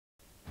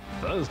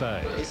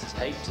Thursday. This is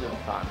heaps of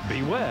fun.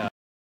 Beware.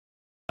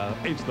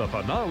 It's the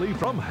finale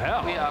from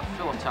hell. We are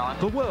full of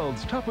talent. The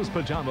world's toughest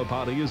pajama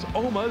party is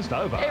almost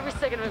over. Every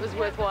second of it was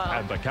worthwhile.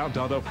 And the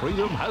countdown to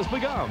freedom has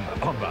begun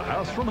on The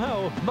House from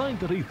Hell,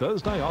 9:30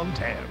 Thursday on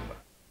 10.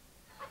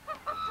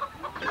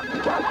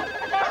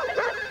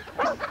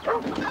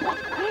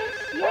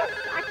 Yes,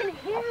 I can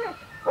hear it.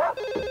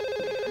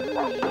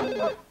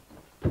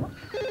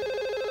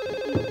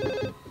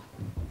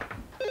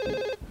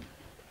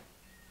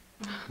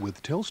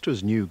 With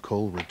Telstra's new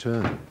call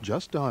return,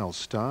 just dial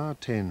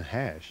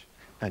 *10#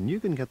 and you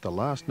can get the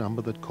last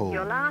number that called.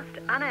 Your last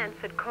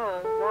unanswered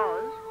call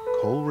was...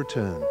 Call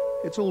return.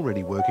 It's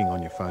already working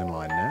on your phone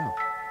line now.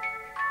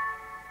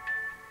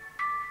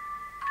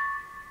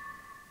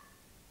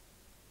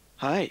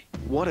 Hey,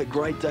 what a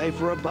great day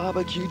for a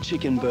barbecue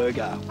chicken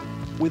burger.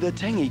 With a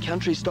tangy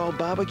country-style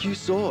barbecue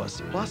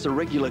sauce, plus a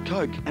regular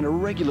Coke and a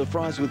regular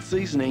fries with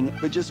seasoning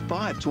for just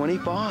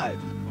 $5.25.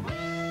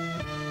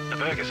 The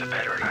burgers are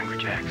better at Hungry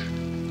Jack's.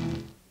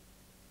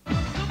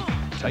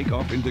 Take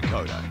off in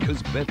Dakota,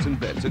 because Bets and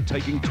Bets are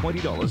taking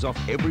 $20 off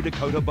every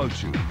Dakota boat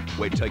shoe.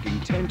 We're taking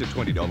 $10 to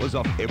 $20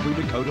 off every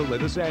Dakota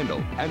leather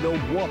sandal, and a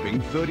whopping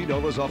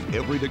 $30 off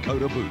every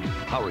Dakota boot.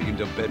 Hurry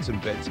into Bets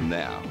and Bets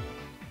now.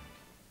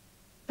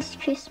 This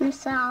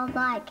Christmas I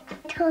like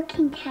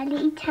talking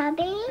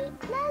Teletubby,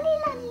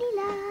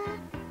 la-li-la-li-la,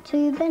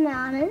 2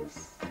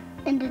 bananas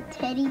and a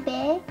teddy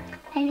bear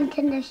and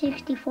Nintendo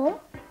 64.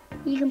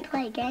 You can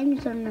play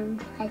games on them,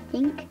 I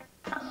think.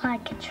 I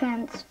like a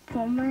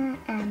transformer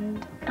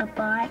and a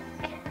bike,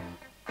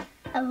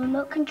 a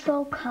remote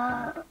control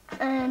car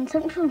and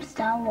something from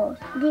Star Wars.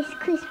 This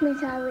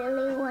Christmas I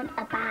really want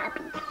a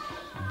Barbie.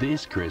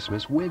 This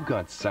Christmas we've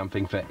got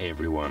something for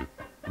everyone,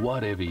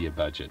 whatever your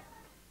budget.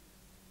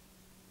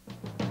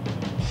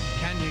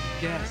 Can you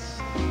guess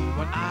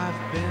what I've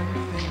been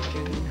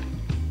thinking?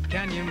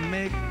 Can you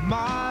make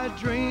my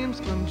dreams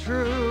come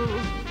true?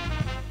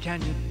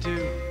 Can you do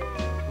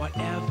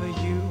whatever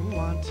you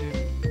want to?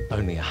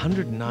 Only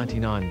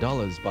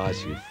 $199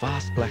 buys you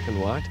fast black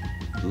and white,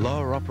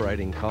 lower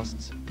operating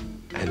costs,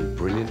 and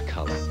brilliant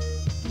colour.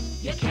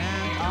 You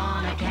can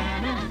on a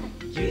Canon,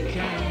 you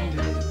can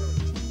do.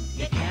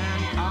 You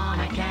can on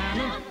a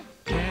Canon,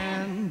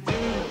 can do.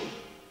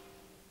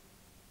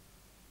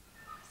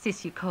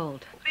 Sis, you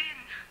called. Ben,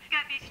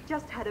 Gabby's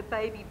just had a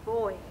baby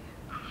boy.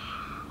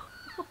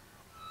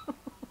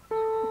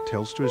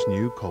 Telstra's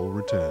new call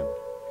return.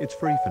 It's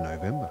free for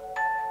November.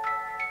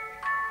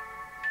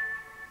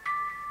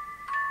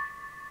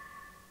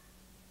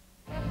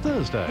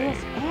 Thursday.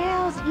 This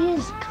house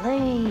is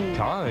clean.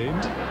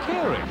 Kind,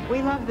 caring,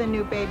 We love the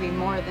new baby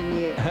more than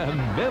you. and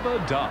never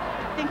dull.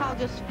 I think I'll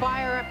just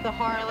fire up the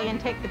Harley and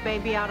take the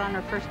baby out on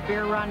her first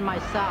beer run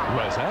myself.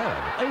 Les Ann,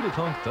 8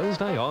 o'clock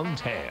Thursday on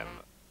 10.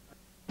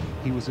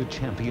 He was a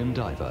champion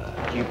diver.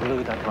 You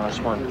blew that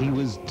last one. He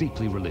was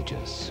deeply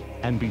religious.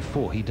 And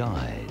before he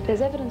died,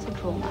 There's evidence of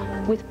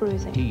trauma with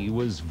bruising. he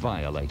was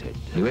violated.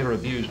 Whoever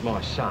abused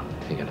my son,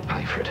 you're going to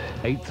pay for it.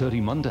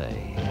 8:30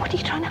 Monday. What are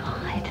you trying to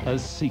hide? A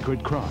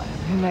secret crime.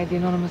 Who made the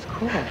anonymous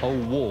call? A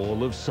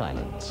wall of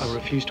silence. I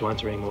refuse to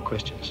answer any more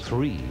questions.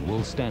 3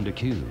 will stand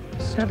accused.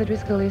 Now,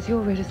 Driscoll, is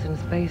your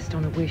reticence based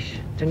on a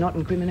wish to not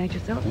incriminate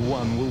yourself?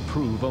 1 will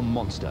prove a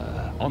monster.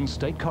 On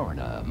State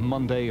Coroner,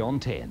 Monday on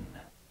 10.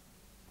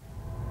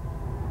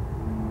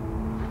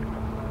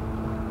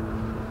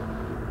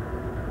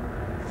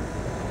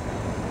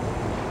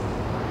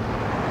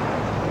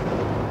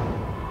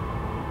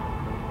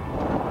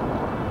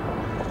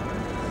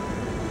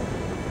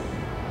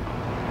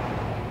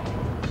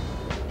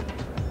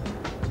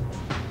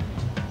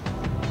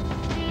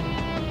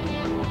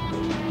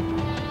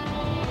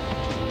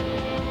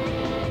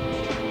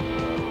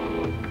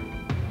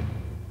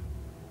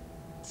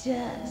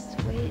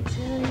 Just wait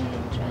till you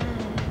try.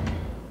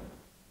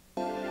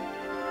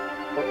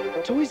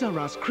 Toys R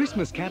Us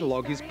Christmas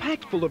catalogue is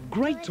packed full of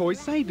great toy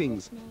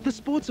savings. The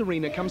sports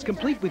arena comes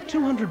complete with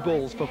 200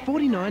 balls for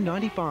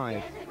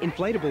 $49.95.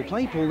 Inflatable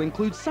play pool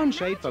includes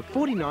sunshade for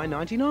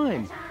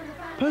 $49.99.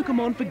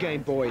 Pokemon for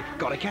Game Boy,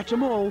 gotta catch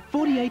 'em all,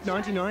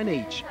 $48.99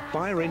 each.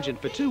 Fire engine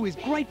for 2 is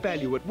great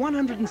value at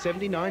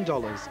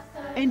 $179.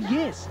 And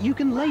yes, you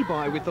can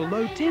lay-by with a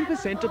low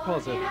 10%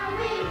 deposit.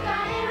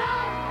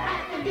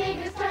 The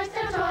biggest store of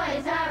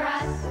Toys R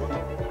Us.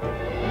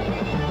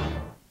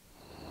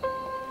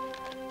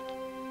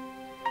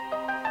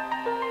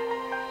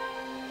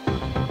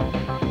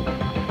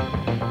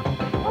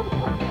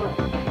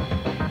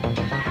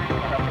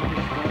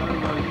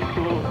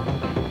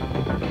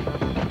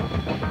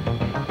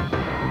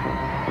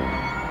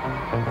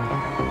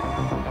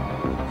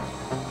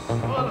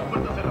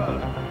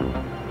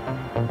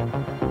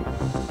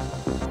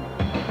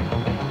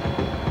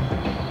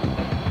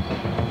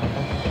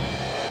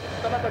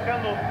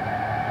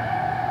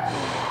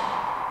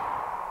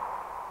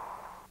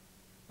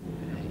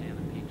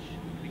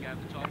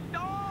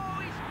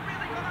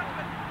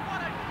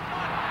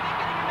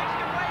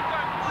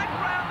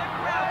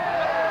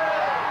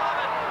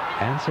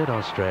 Ansett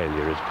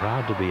Australia is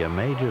proud to be a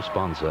major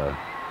sponsor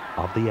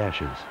of the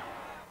Ashes.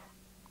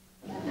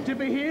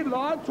 over here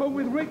live talking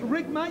with Rick.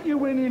 Rick, mate, you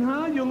went in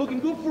hard. You're looking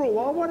good for a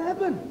while. What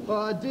happened?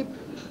 Dip,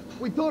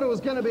 we thought it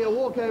was going to be a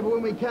walkover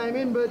when we came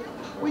in, but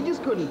we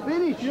just couldn't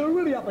finish. You were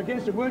really up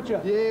against it, weren't you?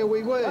 Yeah,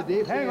 we were,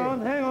 Dip. Hang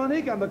on.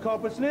 Here come the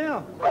culprits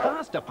now.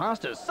 Pasta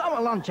Pasta's Summer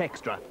Lunch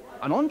Extra.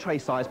 An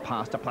entree-sized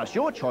pasta plus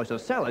your choice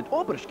of salad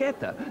or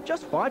bruschetta,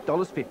 just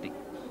 $5.50.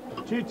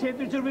 Too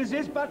tempting to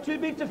resist, but too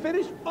big to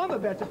finish? I'm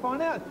about to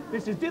find out.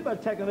 This is Dipper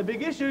tackling the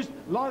big issues.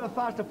 Live and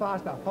faster.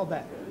 Hold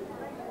that.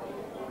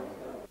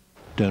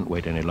 Don't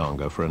wait any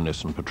longer for a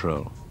Nissan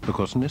Patrol,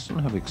 because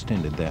Nissan have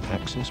extended their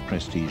Access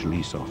Prestige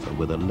lease offer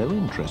with a low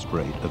interest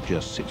rate of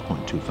just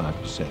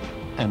 6.25%.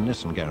 And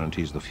Nissan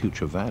guarantees the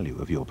future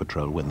value of your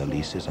Patrol when the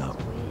lease is up.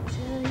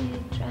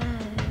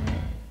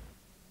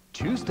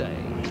 Tuesday.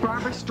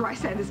 Barbara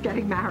Streisand is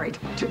getting married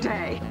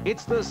today.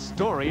 It's the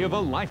story of a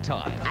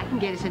lifetime. I can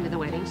get us into the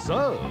wedding.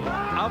 So,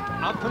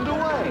 up and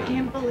away. I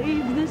can't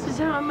believe this is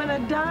how I'm gonna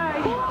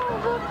die.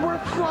 Oh, look, we're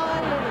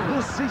flying.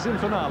 The season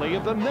finale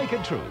of The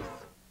Naked Truth.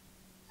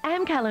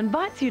 Amcal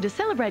invites you to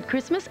celebrate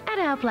Christmas at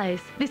our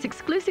place. This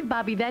exclusive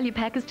Barbie value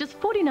pack is just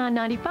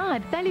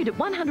 $49.95, valued at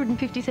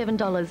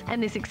 $157.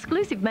 And this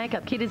exclusive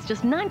makeup kit is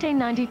just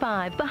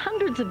 $19.95 for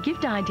hundreds of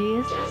gift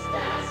ideas. Just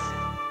us,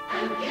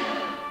 Amcal.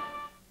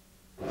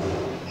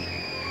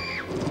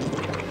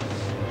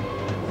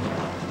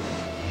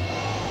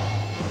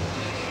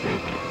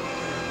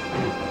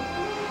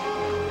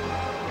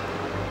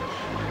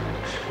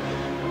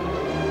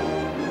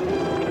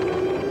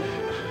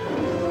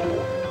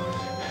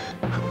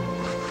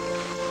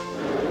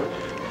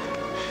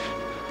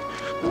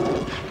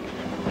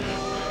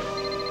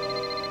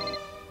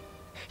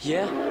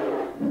 Yeah?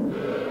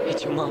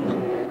 It's your mum.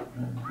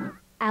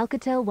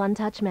 Alcatel One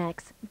Touch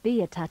Max.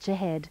 Be a touch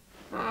ahead.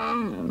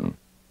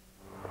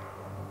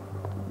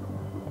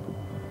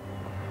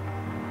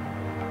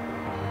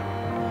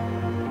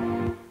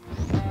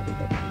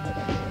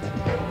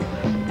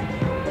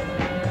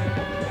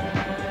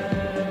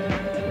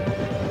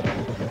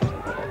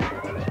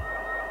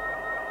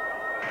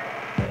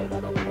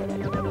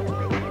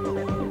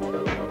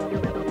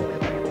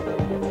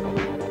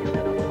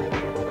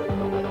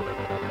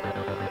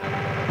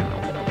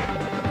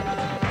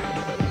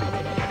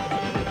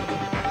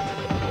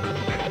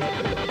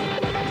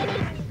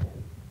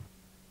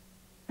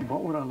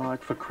 What would I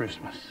like for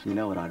Christmas? You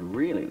know what I'd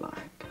really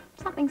like?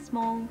 Something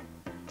small,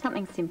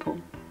 something simple,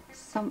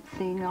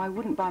 something I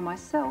wouldn't buy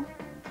myself.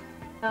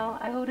 Well,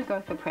 I ought to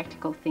go for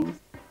practical things,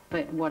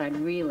 but what I'd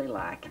really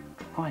like.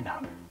 I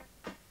know.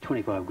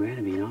 25 grand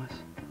would be nice.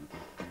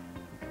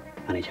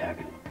 Only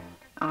joking.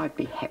 I'd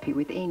be happy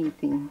with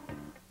anything.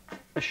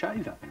 A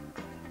shaver.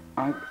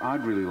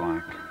 I'd really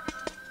like...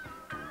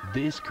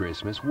 This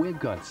Christmas, we've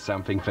got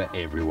something for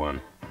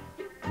everyone.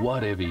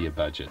 Whatever your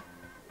budget.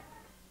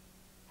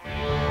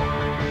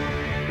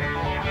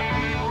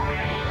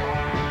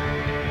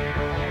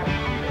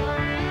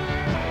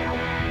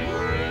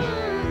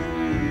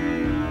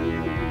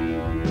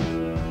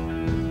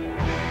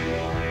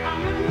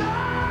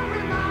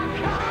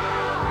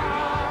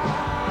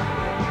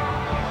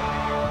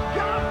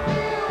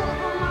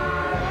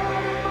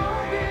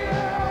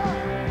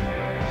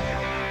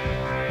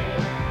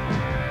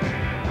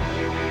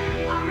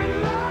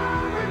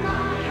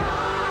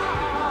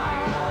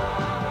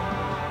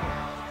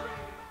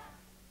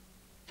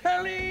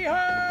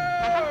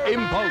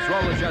 Impulse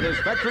Roller Shutters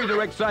Factory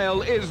Direct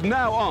Sale is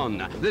now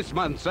on. This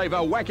month, save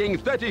a whacking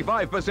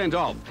 35%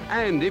 off.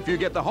 And if you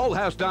get the whole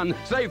house done,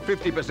 save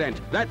 50%.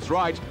 That's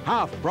right,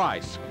 half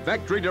price.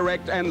 Factory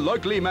Direct and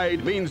locally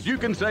made means you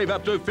can save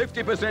up to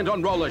 50%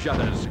 on roller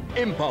shutters.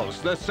 Impulse,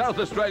 the South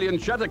Australian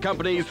Shutter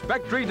Company's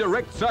Factory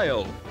Direct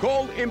Sale.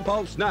 Call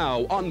Impulse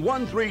now on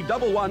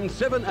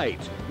 131178.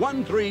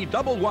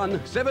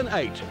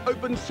 131178.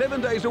 Open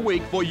 7 days a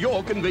week for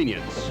your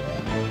convenience.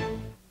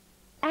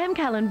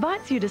 Amcal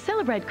invites you to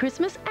celebrate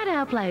Christmas at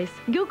our place.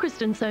 Gilchrist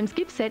 & Soames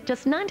gift set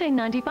just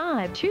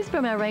 $19.95. Choose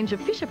from our range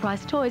of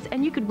Fisher-Price toys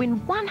and you could win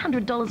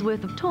 $100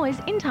 worth of toys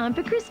in time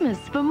for Christmas.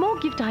 For more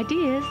gift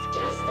ideas,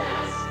 just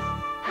us,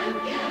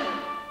 Amcal.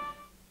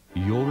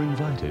 You're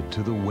invited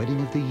to the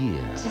wedding of the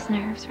year. Just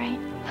nerves, right?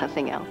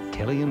 Nothing else.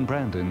 Kelly and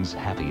Brandon's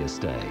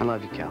happiest day. I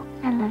love you, Cal.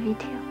 I love you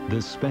too.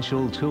 The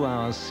special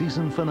 2-hour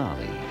season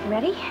finale.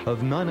 Ready?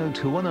 Of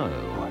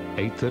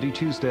 90210, 8:30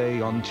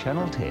 Tuesday on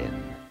Channel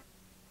 10.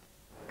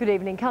 Good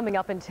evening. Coming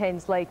up in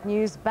 10's late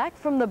news, back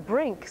from the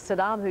brink,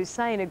 Saddam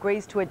Hussein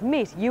agrees to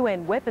admit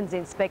UN weapons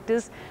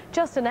inspectors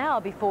just an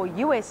hour before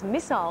US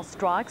missile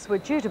strikes were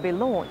due to be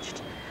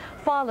launched.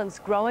 Violence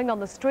growing on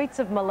the streets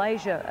of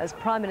Malaysia as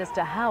Prime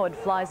Minister Howard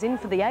flies in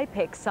for the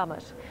APEC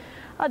summit.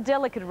 A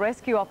delicate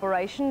rescue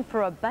operation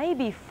for a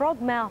baby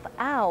frogmouth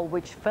owl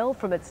which fell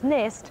from its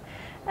nest.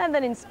 And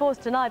then in sports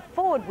tonight,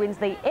 Ford wins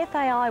the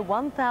FAI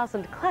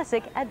 1000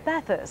 Classic at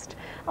Bathurst.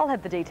 I'll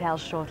have the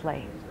details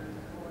shortly.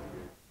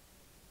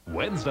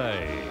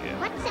 Wednesday.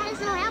 What's that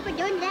little Albert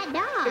doing to that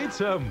dog?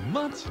 It's a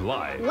mutt's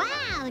life.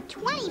 Wow,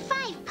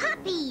 25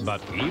 puppies!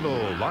 But evil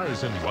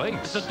lies in wait.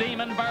 It's a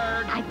demon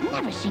bird! I've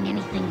never seen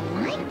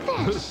anything like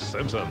The this.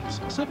 Simpsons,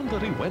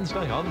 7:30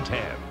 Wednesday on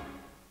 10.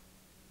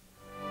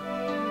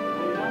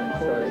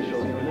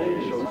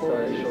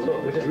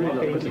 We're just not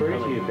getting through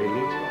to you,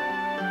 Billy.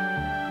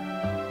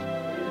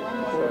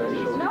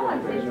 No one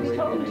seems to be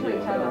talking to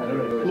each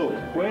other. Look,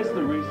 where's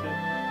the reset?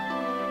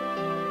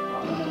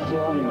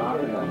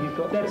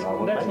 That's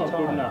not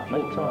good enough.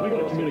 Look, we've got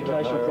a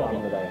communication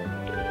problem.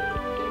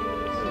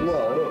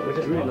 Well, look, we're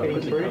just not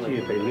getting through to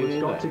you, Billy.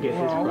 We've got to get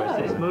this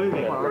process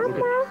moving.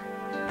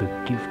 The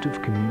gift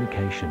of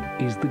communication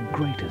is the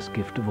greatest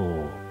gift of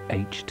all.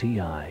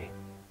 HTI.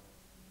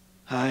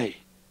 Hey,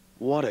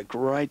 what a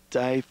great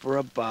day for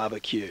a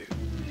barbecue.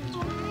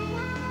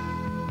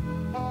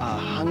 A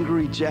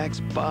Hungry Jack's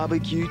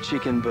barbecue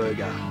chicken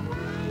burger.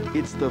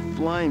 It's the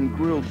flame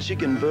grilled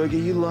chicken burger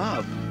you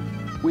love,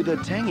 with a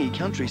tangy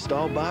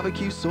country-style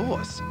barbecue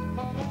sauce,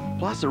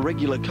 plus a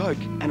regular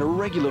Coke and a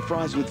regular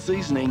fries with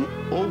seasoning,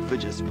 all for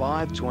just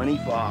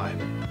 $5.25.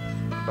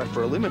 But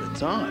for a limited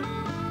time,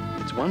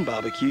 it's one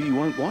barbecue you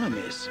won't want to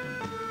miss.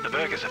 The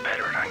burgers are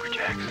better at Hungry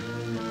Jack's.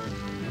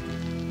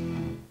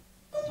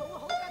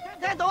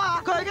 聽到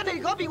啊？佢喺你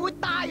哋嗰邊會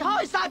大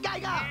開殺戒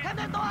㗎，聽唔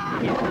聽到啊？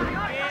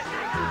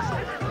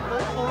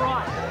 All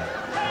right.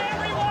 Hey,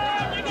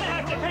 everyone! You're going to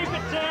have to keep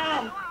it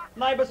down.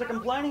 Neighbours are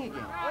complaining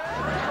again.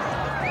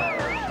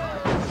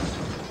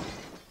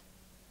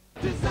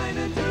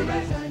 Designer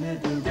direct, designer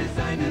direct,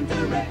 designer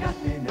direct, got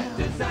me now.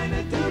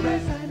 Designer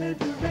direct, designer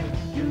direct,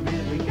 you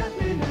really got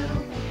me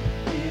now.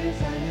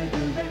 Designer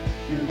direct,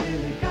 you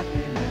really got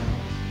me now.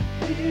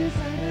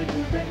 Designer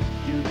direct,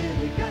 you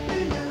really got me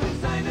now.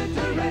 Designer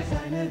direct,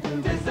 designer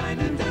direct,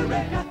 designer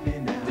direct, got me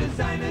now.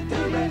 Designer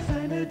direct,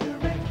 designer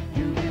direct,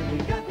 you really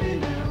got me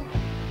now.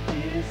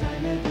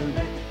 Designer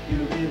direct, you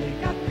really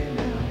got me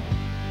now.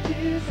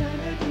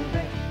 Designer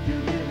direct, you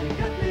really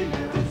got me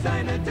now.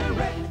 Designer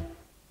direct.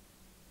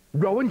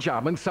 Rowan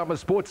Jarman Summer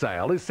Sports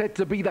Ale is set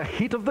to be the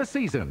hit of the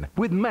season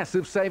with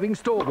massive savings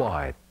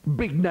store-wide.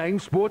 Big name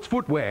sports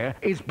footwear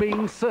is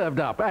being served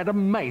up at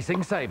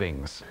amazing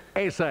savings.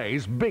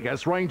 SA's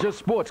biggest range of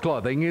sports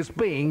clothing is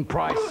being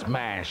price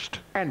smashed.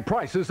 And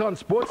prices on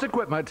sports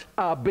equipment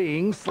are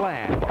being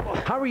slammed.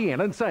 Hurry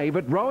in and save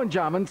at Rowan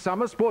Jarman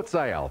Summer Sports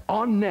Ale.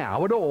 On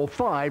now at all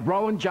 5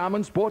 Rowan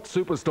Jarman Sports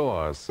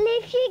Superstores.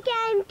 Lift your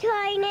game,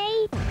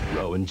 Tony.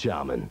 Rowan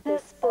Jarman. The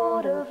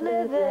sport of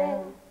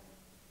living.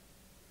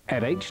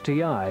 At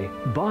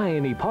HTI, buy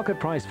any pocket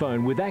price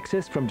phone with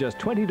access from just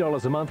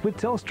 $20 a month with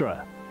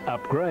Telstra.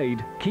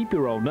 Upgrade, keep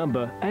your old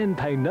number and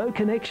pay no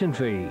connection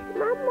fee.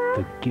 Mama.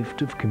 The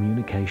gift of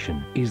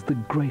communication is the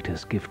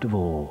greatest gift of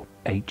all.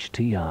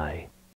 HTI.